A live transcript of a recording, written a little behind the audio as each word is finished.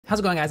How's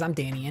it going, guys? I'm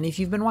Danny, and if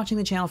you've been watching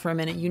the channel for a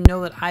minute, you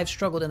know that I've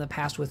struggled in the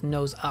past with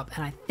nose up,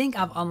 and I think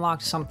I've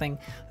unlocked something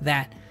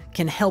that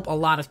can help a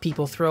lot of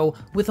people throw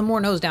with a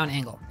more nose down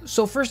angle.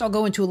 So first I'll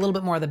go into a little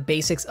bit more of the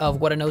basics of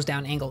what a nose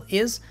down angle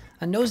is.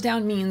 A nose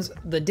down means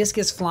the disc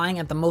is flying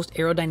at the most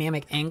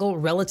aerodynamic angle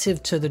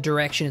relative to the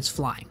direction it's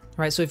flying,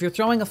 right? So if you're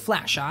throwing a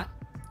flat shot,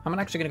 I'm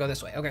actually gonna go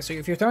this way. Okay, so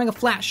if you're throwing a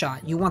flat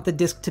shot, you want the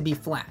disc to be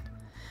flat.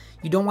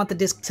 You don't want the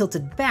disc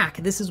tilted back.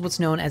 This is what's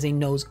known as a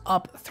nose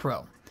up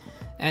throw.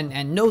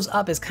 And nose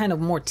up is kind of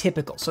more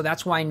typical. So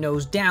that's why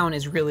nose down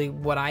is really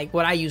what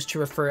I use to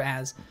refer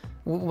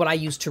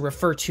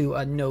to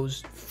a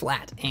nose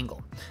flat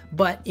angle.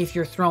 But if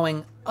you're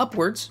throwing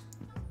upwards,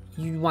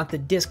 you want the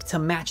disc to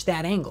match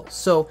that angle.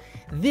 So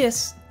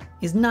this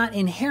is not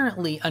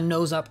inherently a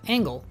nose up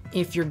angle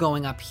if you're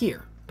going up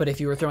here. But if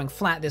you were throwing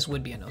flat, this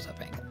would be a nose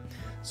up angle.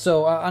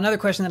 So another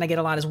question that I get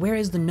a lot is, where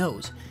is the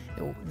nose?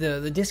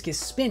 The disc is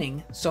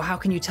spinning, so how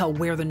can you tell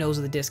where the nose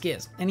of the disc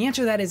is? And the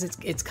answer to that is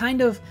it's kind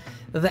of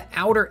the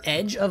outer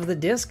edge of the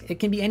disc. It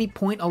can be any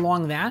point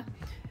along that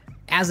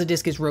as the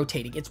disc is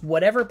rotating. It's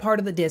whatever part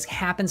of the disc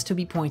happens to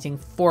be pointing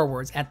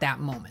forwards at that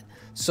moment.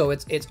 So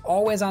it's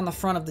always on the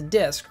front of the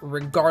disc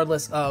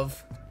regardless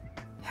of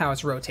how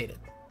it's rotated.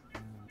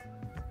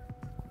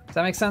 Does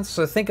that make sense?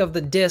 So think of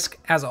the disc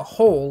as a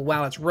whole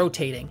while it's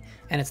rotating,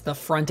 and it's the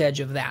front edge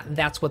of that.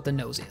 That's what the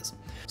nose is.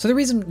 So the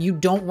reason you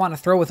don't want to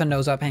throw with a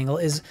nose up angle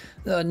is,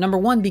 number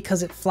one,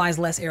 because it flies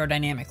less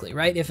aerodynamically,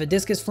 right? If a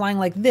disc is flying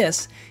like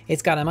this,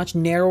 it's got a much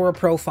narrower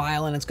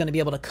profile and it's going to be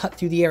able to cut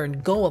through the air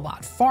and go a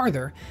lot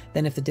farther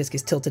than if the disc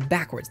is tilted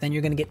backwards. Then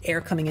you're going to get air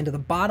coming into the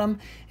bottom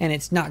and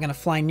it's not going to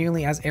fly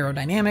nearly as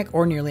aerodynamic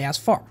or nearly as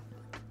far.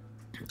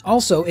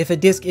 Also, if a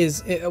disc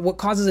is, what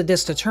causes a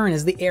disc to turn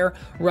is the air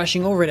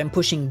rushing over it and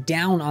pushing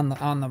down on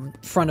the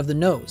front of the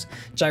nose.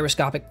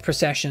 Gyroscopic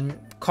precession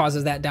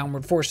causes that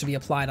downward force to be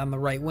applied on the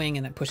right wing,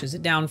 and it pushes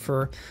it down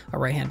for a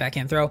right-hand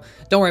backhand throw.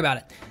 Don't worry about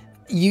it.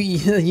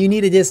 You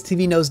need a disc to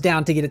be nose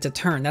down to get it to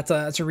turn. That's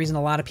a reason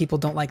a lot of people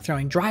don't like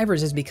throwing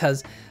drivers, is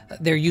because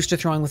they're used to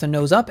throwing with a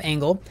nose up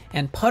angle,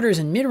 and putters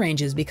and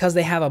mid-ranges, because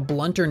they have a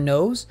blunter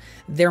nose,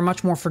 they're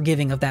much more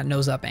forgiving of that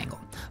nose up angle.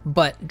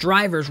 But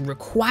drivers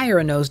require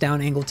a nose down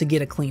angle to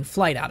get a clean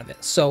flight out of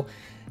it. So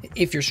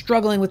if you're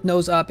struggling with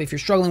nose up, if you're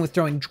struggling with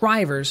throwing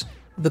drivers,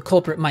 the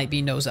culprit might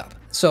be nose up.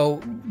 So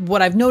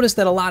what I've noticed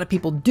that a lot of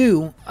people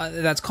do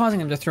that's causing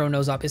them to throw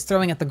nose up is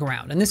throwing at the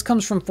ground. And this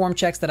comes from form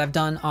checks that I've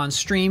done on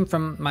stream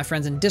from my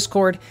friends in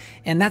Discord.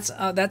 And that's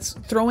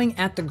throwing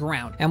at the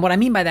ground. And what I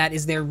mean by that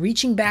is they're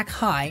reaching back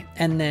high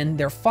and then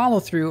their follow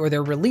through or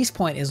their release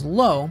point is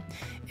low.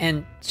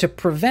 And to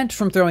prevent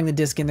from throwing the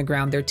disc in the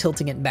ground, they're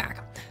tilting it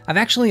back. I've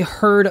actually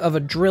heard of a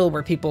drill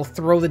where people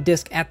throw the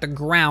disc at the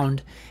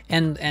ground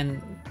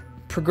and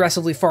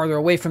progressively farther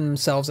away from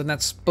themselves, and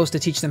that's supposed to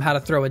teach them how to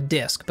throw a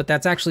disc, but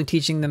that's actually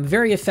teaching them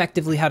very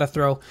effectively how to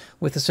throw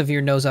with a severe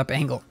nose up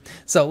angle.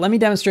 So let me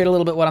demonstrate a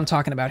little bit what I'm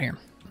talking about here.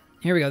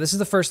 Here we go. This is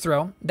the first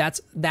throw.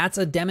 That's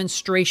a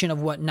demonstration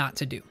of what not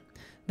to do.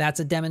 That's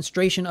a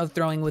demonstration of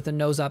throwing with a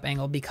nose up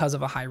angle because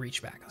of a high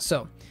reach back.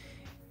 So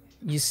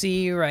you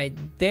see right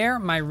there,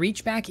 my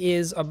reach back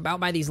is about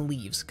by these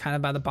leaves, kind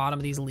of by the bottom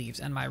of these leaves,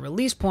 and my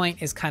release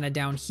point is kind of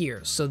down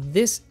here. So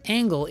this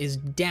angle is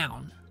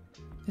down.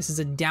 This is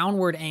a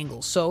downward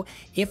angle. So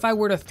if I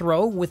were to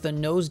throw with a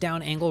nose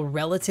down angle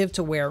relative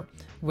to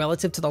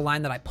the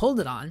line that I pulled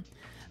it on,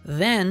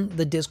 then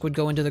the disc would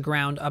go into the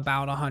ground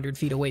about 100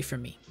 feet away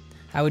from me.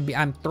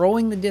 I'm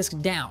throwing the disc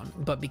down,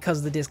 but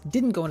because the disc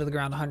didn't go into the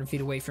ground 100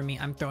 feet away from me,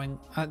 I'm throwing,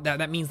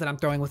 that means that I'm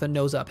throwing with a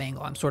nose up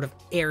angle. I'm sort of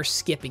air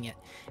skipping it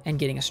and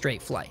getting a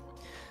straight flight.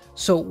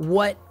 So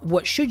what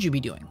should you be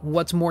doing?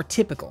 What's more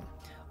typical?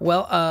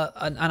 Well,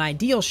 an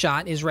ideal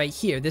shot is right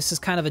here. This is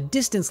kind of a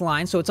distance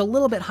line, so it's a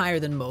little bit higher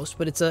than most,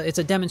 but it's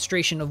a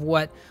demonstration of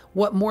what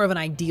more of an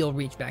ideal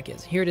reach back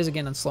is. Here it is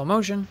again in slow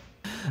motion.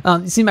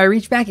 You see my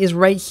reach back is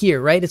right here,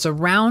 right? It's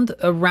around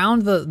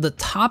the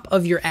top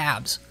of your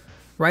abs,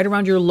 right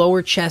around your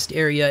lower chest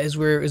area is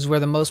where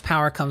the most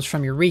power comes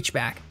from your reach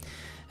back.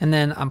 And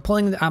then I'm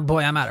pulling,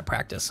 boy, I'm out of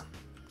practice.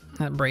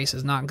 That brace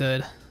is not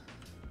good.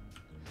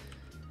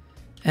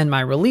 And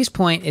my release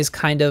point is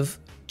kind of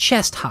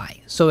chest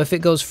high. So if it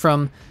goes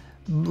from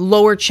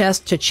lower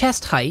chest to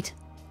chest height,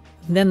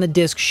 then the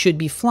disc should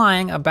be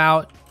flying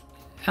about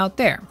out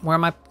there where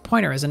my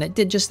pointer is, and it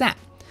did just that.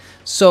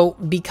 So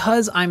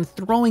because I'm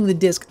throwing the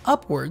disc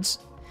upwards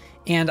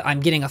and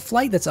I'm getting a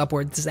flight that's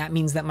upwards, that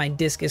means that my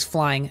disc is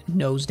flying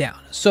nose down.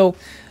 So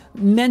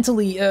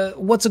mentally,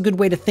 what's a good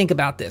way to think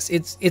about this?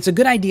 It's a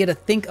good idea to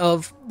think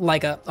of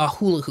like a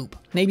hula hoop,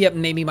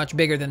 maybe much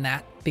bigger than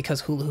that,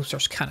 because hula hoops are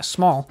kind of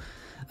small.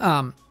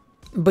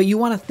 But you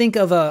want to think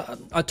of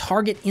a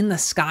target in the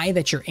sky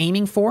that you're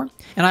aiming for.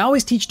 And I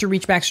always teach to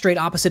reach back straight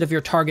opposite of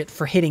your target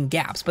for hitting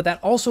gaps, but that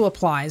also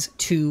applies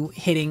to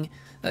hitting,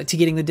 to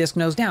getting the disc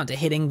nose down, to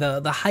hitting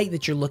the height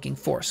that you're looking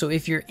for. So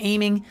if you're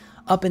aiming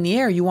up in the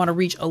air, you want to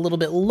reach a little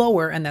bit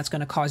lower, and that's going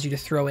to cause you to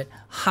throw it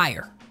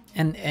higher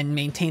and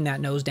maintain that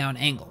nose down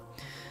angle.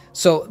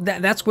 So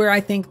that's where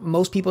I think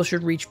most people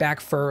should reach back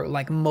for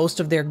like most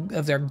of their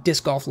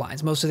disc golf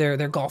lines, most of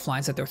their golf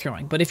lines that they're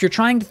throwing. But if you're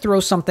trying to throw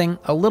something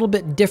a little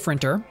bit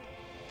differenter,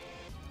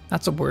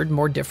 that's a word,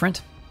 more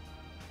different.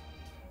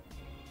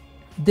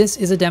 This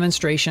is a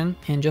demonstration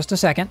in just a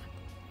second.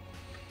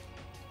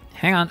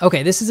 Hang on.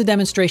 Okay, this is a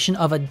demonstration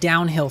of a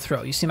downhill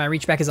throw. You see my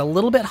reach back is a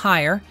little bit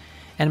higher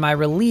and my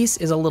release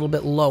is a little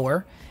bit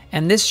lower.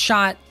 And this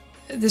shot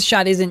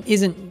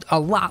isn't a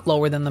lot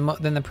lower than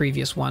the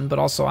previous one, but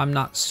also I'm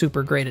not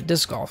super great at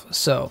disc golf,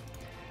 so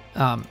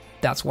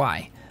that's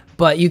why.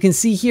 But you can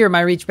see here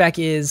my reach back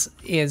is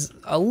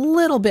a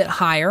little bit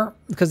higher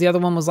because the other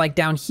one was like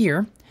down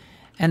here,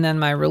 and then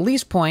my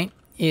release point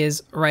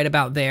is right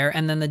about there,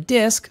 and then the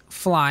disc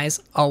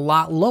flies a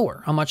lot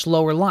lower, a much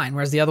lower line,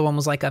 whereas the other one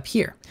was like up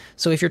here.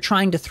 So if you're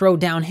trying to throw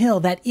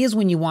downhill, that is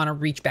when you want to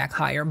reach back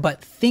higher,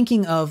 but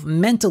thinking of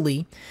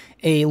mentally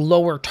a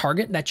lower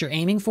target that you're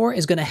aiming for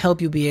is going to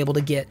help you be able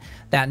to get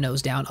that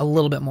nose down a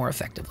little bit more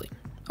effectively.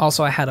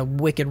 Also, I had a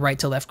wicked right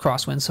to left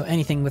crosswind, so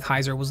anything with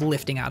hyzer was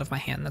lifting out of my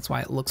hand. That's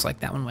why it looks like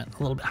that one went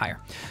a little bit higher.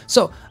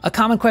 So a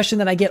common question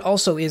that I get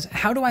also is,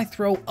 how do I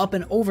throw up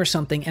and over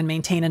something and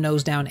maintain a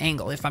nose down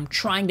angle? If I'm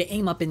trying to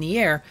aim up in the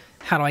air,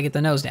 how do I get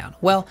the nose down?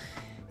 Well,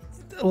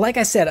 like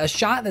I said, a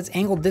shot that's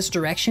angled this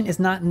direction is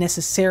not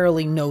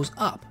necessarily nose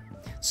up.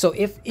 So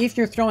if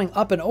you're throwing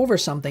up and over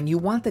something, you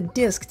want the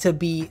disc to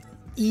be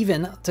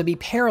even, to be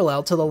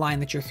parallel to the line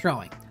that you're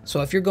throwing.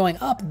 So if you're going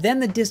up, then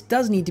the disc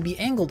does need to be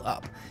angled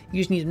up.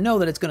 You just need to know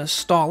that it's going to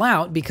stall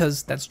out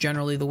because that's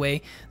generally the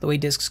way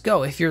discs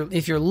go. If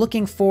you're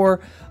looking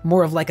for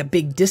more of like a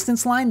big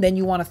distance line, then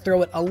you want to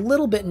throw it a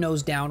little bit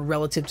nose down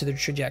relative to the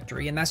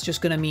trajectory, and that's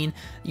just going to mean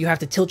you have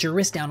to tilt your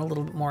wrist down a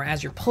little bit more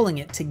as you're pulling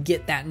it to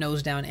get that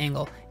nose down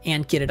angle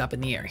and get it up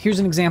in the air. Here's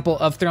an example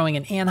of throwing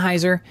an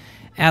anhyzer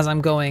as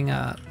I'm going.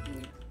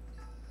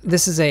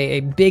 This is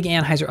a big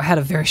anhyzer. I had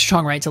a very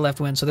strong right to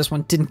left wind, so this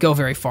one didn't go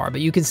very far, but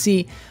you can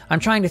see I'm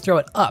trying to throw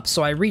it up,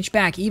 so I reach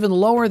back even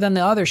lower than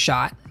the other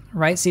shot,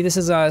 right? See, this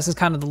is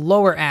kind of the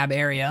lower ab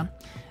area,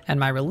 and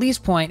my release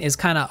point is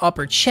kind of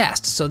upper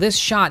chest, so this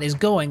shot is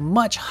going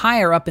much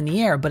higher up in the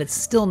air, but it's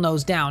still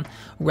nose down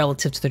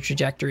relative to the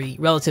trajectory,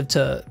 relative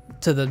to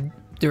the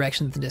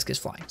direction that the disc is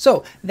flying.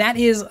 So that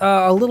is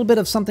a little bit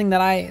of something that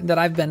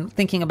I've been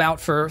thinking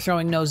about for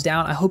throwing nose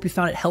down. I hope you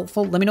found it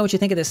helpful. Let me know what you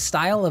think of this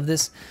style, of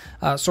this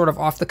sort of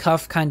off the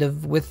cuff, kind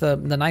of with the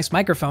nice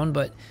microphone,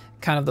 but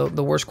kind of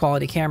the worst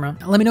quality camera.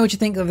 Let me know what you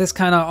think of this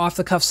kind of off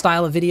the cuff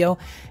style of video.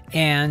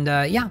 And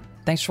yeah,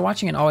 thanks for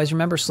watching, and always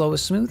remember, slow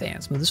is smooth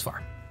and smooth is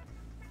far.